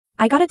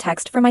I got a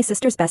text from my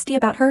sister's bestie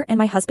about her and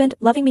my husband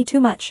loving me too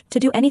much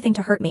to do anything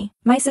to hurt me.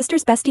 My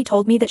sister's bestie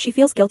told me that she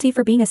feels guilty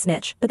for being a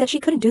snitch, but that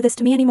she couldn't do this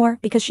to me anymore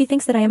because she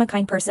thinks that I am a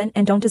kind person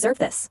and don't deserve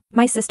this.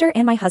 My sister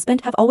and my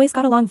husband have always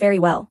got along very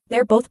well.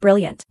 They're both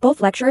brilliant, both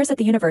lecturers at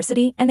the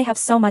university, and they have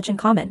so much in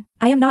common.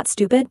 I am not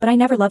stupid, but I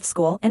never loved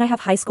school and I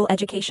have high school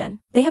education.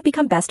 They have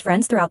become best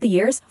friends throughout the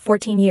years,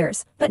 14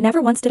 years, but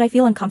never once did I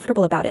feel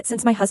uncomfortable about it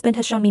since my husband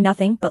has shown me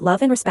nothing but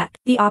love and respect.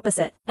 The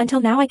opposite.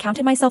 Until now I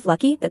counted myself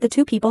lucky that the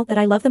two people that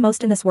I love the most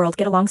in this world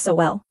get along so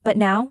well. But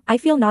now, I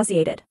feel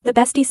nauseated. The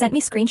bestie sent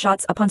me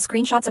screenshots upon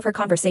screenshots of her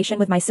conversation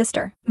with my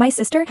sister. My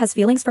sister has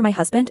feelings for my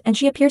husband and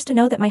she appears to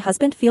know that my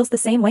husband feels the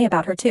same way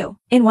about her too.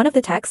 In one of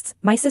the texts,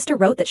 my sister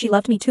wrote that she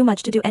loved me too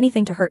much to do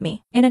anything to hurt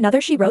me. In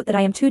another she wrote that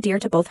I am too dear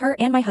to both her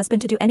and my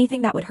husband to do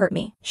anything that would hurt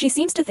me. She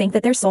seems to think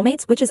that they're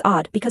soulmates, which is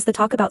odd because the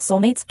talk about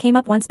soulmates came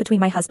up once between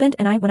my husband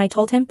and I when I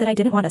told him that I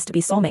didn't want us to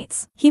be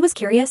soulmates. He was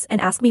curious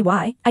and asked me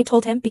why. I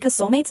told him because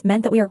soulmates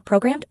meant that we are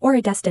programmed or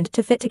are destined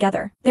to fit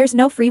together. There's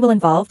no free will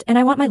involved and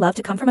I want my love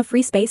to come from a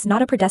free space,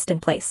 not a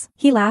predestined place.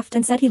 He laughed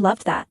and said he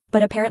loved that.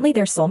 But apparently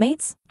they're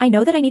soulmates? I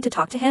know that I need to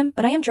talk to him,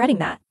 but I am dreading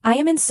that. I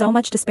am in so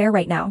much despair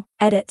right now.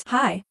 Edit.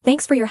 Hi.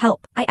 Thanks for your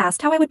help. I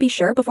asked how I would be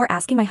sure before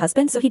asking my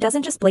husband so he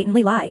doesn't just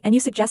blatantly lie and you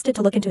suggested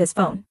to look into his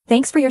phone.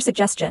 Thanks for your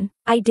suggestion.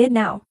 I did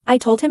now. I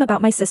told him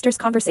about my sister's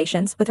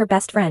conversations with her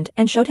best friend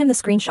and showed him the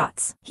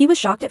screenshots. He was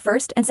shocked at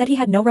first and said he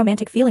had no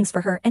romantic feelings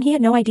for her and he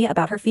had no idea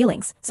about her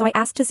feelings, so I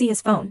asked to see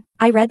his phone.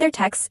 I read their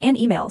texts and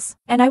emails,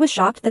 and I was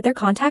shocked that their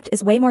contact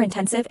is way more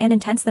intensive and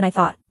intense than I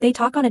thought. They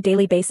talk on a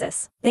daily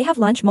basis. They have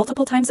lunch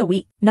multiple times a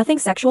week. Nothing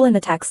sexual in the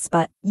texts,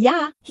 but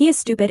yeah, he is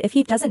stupid if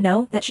he doesn't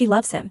know that she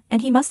loves him,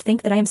 and he must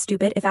think that I am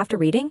stupid if after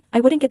reading,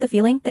 I wouldn't get the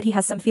feeling that he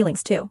has some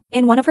feelings too.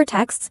 In one of her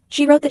texts,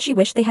 she wrote that she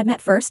wished they had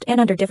met first and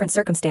under different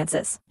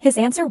circumstances. His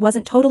answer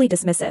wasn't totally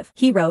dismissive.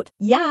 He wrote,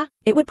 yeah,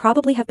 it would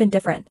probably have been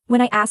different.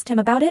 When I asked him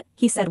about it,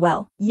 he said,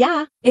 well,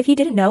 yeah, if he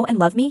didn't know and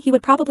love me, he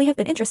would probably have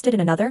been interested in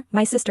another,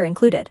 my sister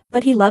included.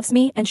 But he loves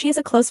me and she is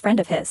a close friend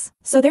of his.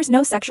 So there's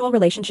no sexual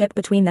relationship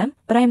between them,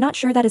 but I am not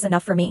sure that is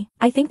enough for me.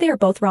 I think they are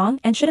both wrong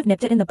and should have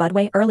nipped it in the bud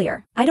way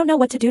earlier. I don't know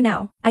what to do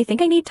now. I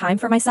think I need time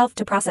for myself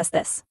to process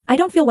this. I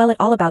don't feel well at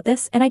all about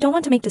this and I don't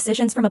want to make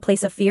decisions from a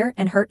place of fear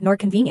and hurt nor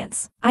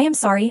convenience. I am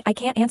sorry I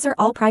can't answer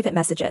all private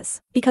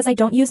messages because I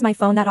don't use my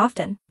phone that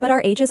often, but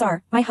our ages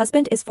are, my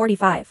husband is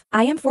 45.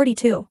 I am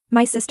 42.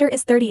 My sister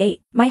is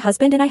 38. My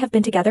husband and I have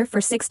been together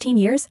for 16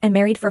 years and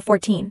married for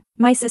 14.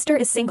 My sister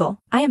is single.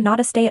 I am not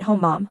a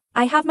stay-at-home mom.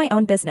 I have my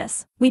own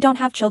business. We don't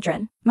have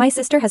children. My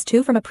sister has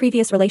 2 from a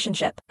previous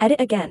relationship. Edit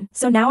again.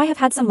 So now I have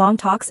had some long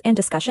talks and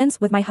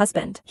discussions with my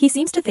husband. He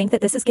seems to think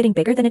that this is getting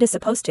bigger than it is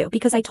supposed to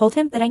because I told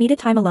him that I needed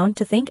time alone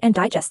to think and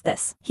digest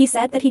this. He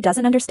said that he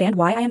doesn't understand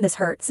why I am this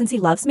hurt since he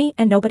loves me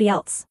and nobody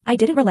else. I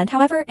didn't relent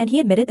however, and he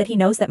admitted that he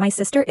knows that my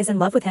sister is in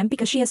love with him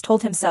because she has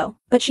told him so.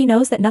 But she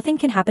knows that nothing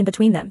can happen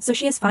between them, so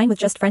she is fine with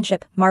just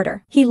friendship.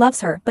 Martyr. He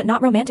loves her, but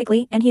not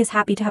romantically, and he is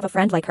happy to have a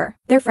friend like her.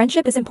 Their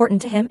friendship is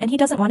important to him and he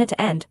doesn't want it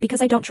to end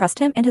because I don't trust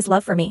him and his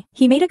love for me.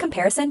 He made a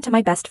comparison to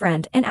my best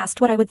friend and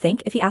asked what I would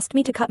think if he asked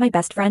me to cut my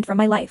best friend from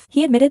my life.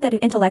 He admitted that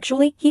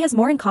intellectually, he has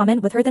more in common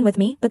with her than with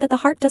me, but that the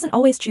heart doesn't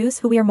always choose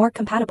who we are more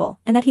compatible,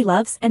 and that he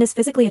loves and is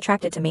physically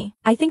attracted to me.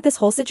 I think this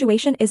whole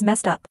situation is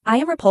messed up. I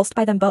am repulsed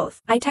by them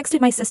both. I texted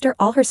my sister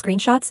all her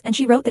screenshots and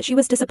she wrote that she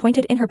was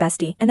disappointed in her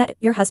bestie and that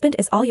your husband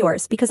is all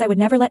yours because I would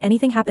never let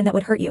anything happen that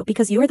would hurt you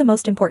because you are the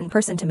most important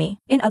person to me.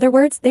 In other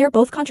words, they are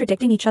both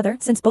contradicting each other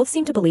since both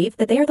seem to believe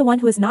that they are the one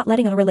who is not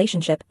letting a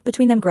relationship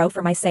between them grow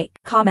for my sake.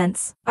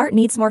 Comments. Art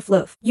needs more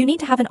fluff. You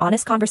need to have an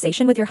honest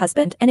conversation with your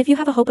husband, and if you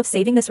have a hope of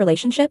saving this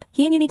relationship,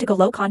 he and you need to go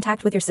low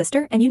contact with your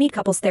sister and you need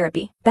couples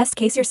therapy. Best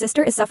case, your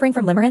sister is suffering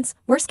from limerence.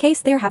 Worst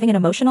case, they are having an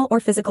emotional or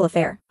physical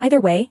affair. Either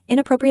way,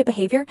 inappropriate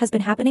behavior has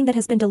been happening that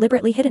has been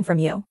deliberately hidden from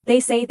you. They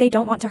say they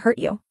don't want to hurt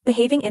you.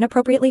 Behaving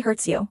inappropriately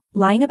hurts you.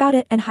 Lying about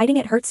it and hiding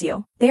it hurts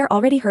you. They are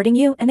already hurting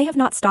you and they have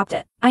not stopped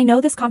it. I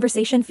know this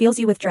conversation fills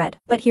you with dread,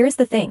 but here is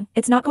the thing,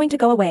 it's not going to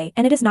go away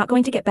and it is not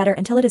going to get better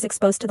until it is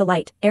exposed to the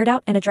light, aired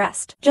out and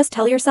addressed. Just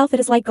tell yourself it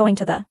is like going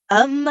to the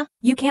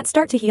You can't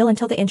start to heal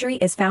until the injury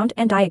is found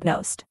and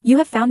diagnosed. You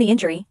have found the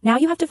injury, now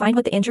you have to find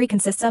what the injury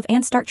consists of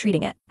and start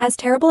treating it. As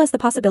terrible as the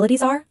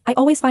possibilities are, I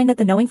always find that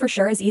the knowing for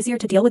sure is easier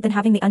to deal with than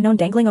having the unknown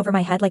dangling over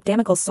my head like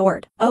Damocles'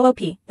 sword.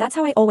 OOP, that's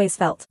how I always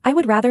felt. I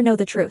would rather know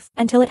the truth,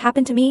 until it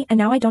happened to me and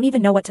now I don't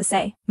even know what to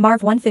say.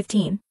 Marv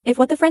 115. If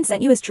what the friend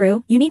sent you is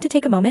true, you need to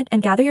take a moment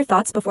and gather your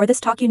thoughts before this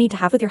talk you need to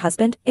have with your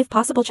husband. If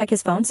possible, check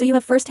his phone so you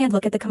have first-hand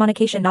look at the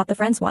communication, not the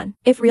friend's one.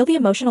 If real, the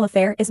emotional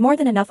affair is more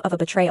than enough of a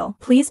betrayal.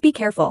 Please be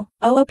careful.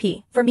 OOP.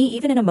 For me,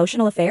 even an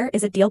emotional affair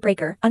is a deal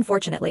breaker,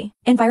 unfortunately.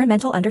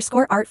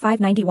 Environmental_art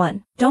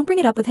 591. Don't bring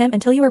it up with him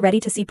until you are ready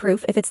to see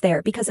proof if it's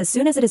there, because as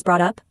soon as it is brought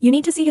up, you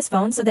need to see his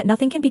phone so that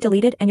nothing can be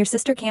deleted and your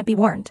sister can't be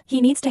warned. He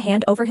needs to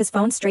hand over his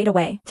phone straight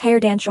away. Tire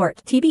Dan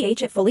Short.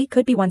 TBH, it fully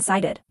could be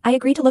one-sided. I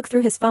agree to look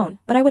through his phone,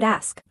 but I would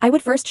ask, I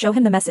would first show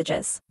him the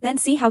messages, then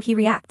see how he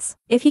reacts.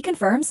 If he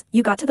confirms,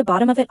 you got to the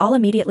bottom of it all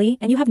immediately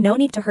and you have no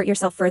need to hurt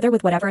yourself further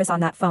with whatever is on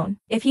that phone.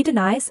 If he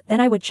denies,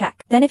 then I would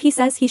check. Then if he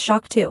says he's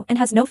shocked too and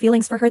has no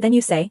feelings for her, then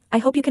you say, I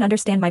hope you can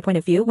understand my point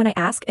of view when I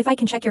ask if I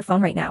can check your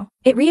phone right now.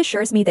 It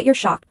reassures me that you're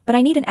shocked, but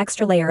I need an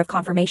extra layer of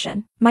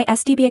confirmation. My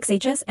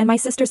STBXH's and my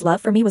sister's love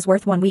for me was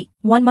worth 1 week.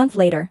 1 month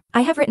later,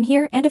 I have written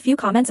here and a few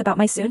comments about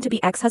my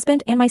soon-to-be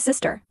ex-husband and my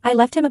sister. I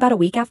left him about a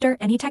week after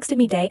and he texted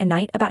me day and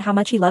night about how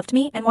much he loved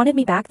me and wanted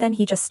me back, then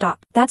he just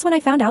stopped. That's when I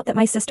found out that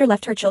my sister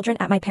left her children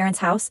at my parents'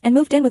 house and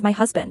moved in with my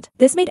husband.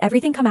 This made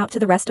everything come out to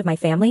the rest of my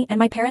family and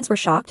my parents were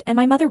shocked and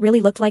my mother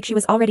really looked like she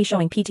was already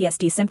showing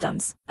PTSD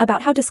symptoms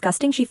about how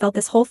disgusting she felt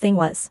this whole thing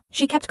was.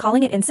 She kept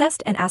calling it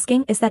incest and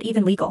asking, is that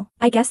even legal?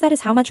 I guess that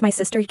is how much my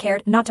sister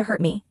cared not to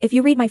hurt me. If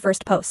you read my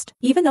first post,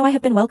 even though I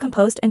have been well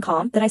composed and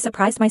calm that I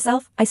surprised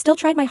myself, I still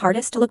tried my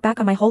hardest to look back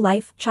on my whole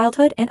life,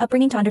 childhood and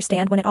upbringing to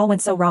understand when it all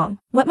went so wrong.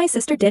 What my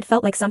sister did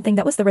felt like something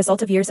that was the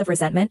result of years of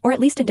resentment or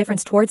at least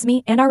indifference towards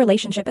me and our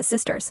relationship as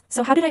sisters.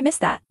 So how did I miss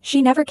that?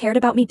 She never cared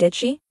about me, did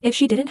she? If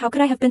she didn't, how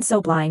could I have been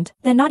so blind?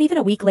 Then not even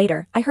a week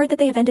later, I heard that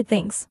they have ended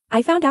things.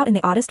 I found out in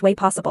the oddest way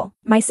possible.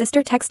 My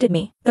sister texted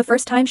me. The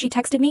first time she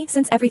texted me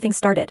since everything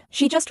started.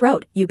 She just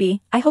wrote,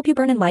 I hope you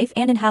burn in life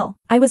and in hell.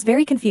 I was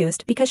very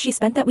confused because she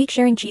spent that week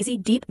sharing cheesy,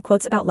 deep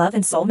quotes about love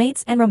and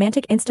soulmates and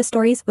romantic Insta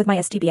stories with my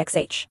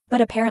STBXH.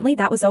 But apparently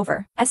that was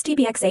over.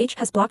 STBXH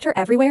has blocked her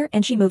everywhere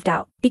and she moved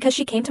out because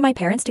she came to my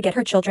parents to get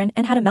her children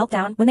and had a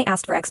meltdown when they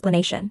asked for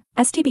explanation.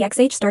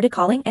 STBXH started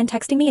calling and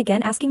texting me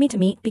again asking me to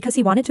meet because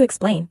he wanted to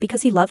explain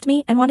because he loved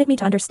me and wanted me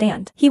to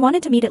understand. He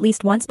wanted to meet at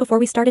least once before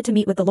we started to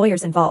meet with the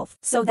lawyers involved.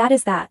 So that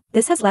is that.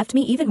 This has left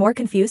me even more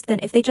confused than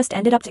if they just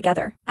ended up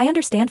together. I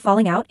understand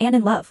falling out and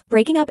in love,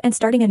 breaking up and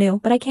starting anew,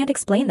 but I can't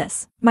explain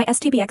this. My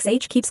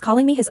STBXH keeps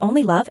calling me his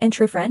only love and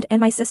true friend and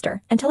my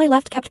sister, until I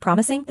left kept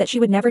promising that she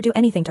would never do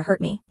anything to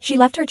hurt me. She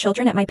left her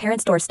children at my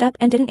parents' doorstep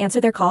and didn't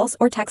answer their calls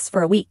or texts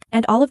for a week.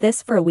 And all of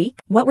this for a week?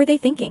 What were they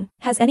thinking?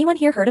 Has anyone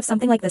here heard of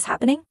something like this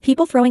happening?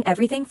 People throwing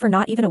everything for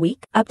not even a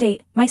week?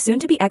 Update. My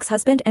soon-to-be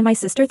ex-husband and my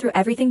sister threw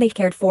everything they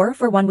cared for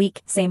 1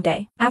 week, same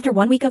day. After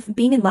 1 week of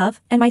being in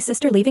love, and my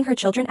sister leaving her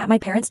children at my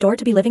parents' door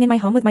to be living in my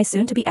home with my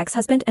soon-to-be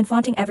ex-husband and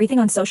flaunting everything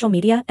on social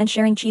media and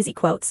sharing cheesy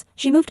quotes,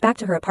 she moved back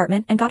to her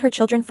apartment and got her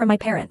children from my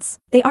parents.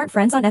 They aren't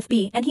friends on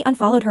FB and he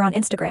unfollowed her on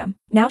Instagram.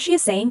 Now she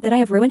is saying that I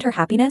have ruined her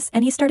happiness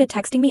and he started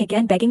texting me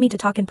again begging me to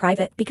talk in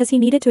private because he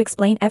needed to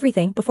explain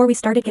everything before we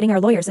started getting our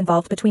lawyers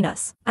involved between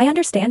us. I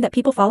understand that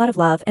people fall out of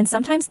love and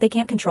sometimes they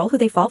can't control who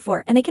they fall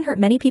for and they can hurt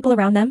many people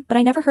around them, but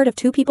I never heard of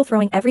two people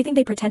throwing everything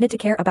they pretended to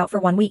care about for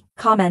 1 week.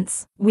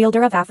 Comments.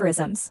 Wielder of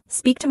aphorisms.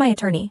 Speak to my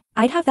attorney.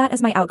 I'd have that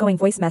as my outgoing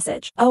voice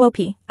message.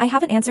 OOP. I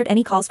haven't answered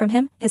any calls from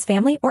him, his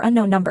family, or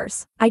unknown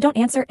numbers. I don't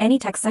answer any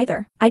texts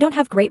either. I don't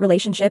have great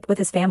relationship with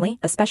his family,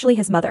 especially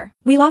his mother.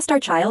 We lost our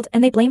child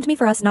and they blamed me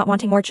for us not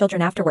wanting more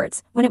children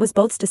afterwards, when it was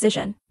both's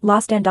decision.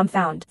 Lost and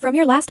dumbfound. From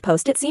your last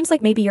post it seems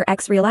like maybe your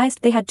ex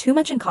realized they had too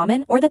much in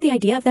common or that the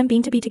idea of them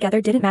being to be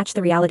together didn't match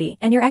the reality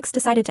and your ex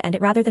decided to end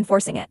it rather than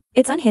forcing it.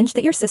 It's unhinged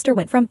that your sister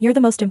went from "you're the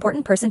most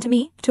important person to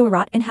me" to "a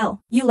rot in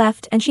hell." You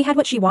left and she had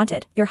what she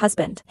wanted, your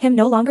husband. Him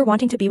no longer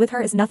wanting to be with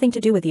her is nothing to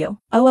do with you.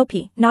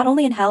 OOP. Not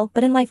only in hell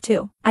but in life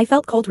too. I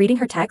felt cold reading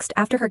her text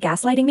after her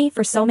gaslighting me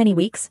for so many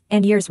weeks,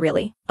 and years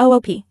really.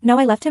 OOP. No,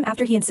 I left him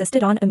after he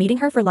insisted on meeting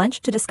her for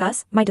lunch to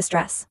discuss my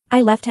distress.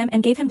 I left him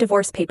and gave him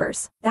divorce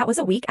papers. That was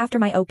a week after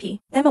my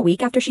OP. Then a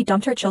week after she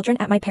dumped her children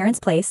at my parents'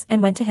 place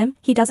and went to him,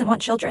 he doesn't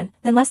want children.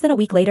 Then less than a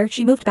week later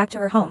she moved back to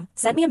her home,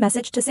 sent me a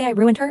message to say I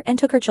ruined her and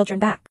took her children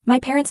back. My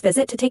parents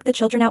visit to take the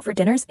children out for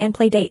dinners and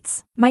play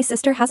dates. My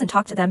sister hasn't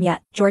talked to them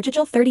yet.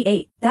 Georgiagil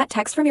 38. That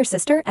text from your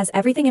sister as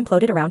everything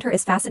imploded around her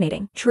is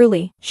fascinating.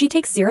 Truly. She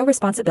takes zero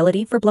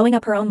responsibility for blowing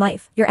up her own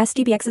life, your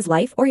STBX's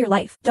life or your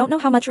life. Don't know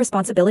how much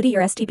responsibility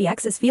your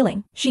STBX is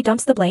feeling. She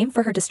dumps the blame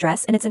for her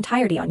distress in its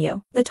entirety on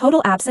you. The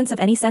total absence of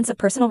any sense of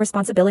personal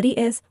responsibility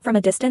is, from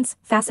a distance,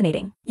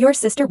 fascinating. Your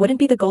sister wouldn't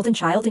be the golden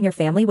child in your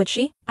family, would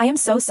she? I am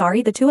so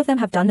sorry the two of them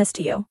have done this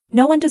to you.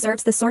 No one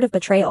deserves this sort of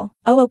betrayal.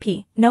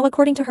 OOP. No,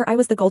 according to her I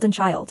was the golden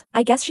child.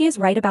 I guess she is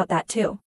right about that too.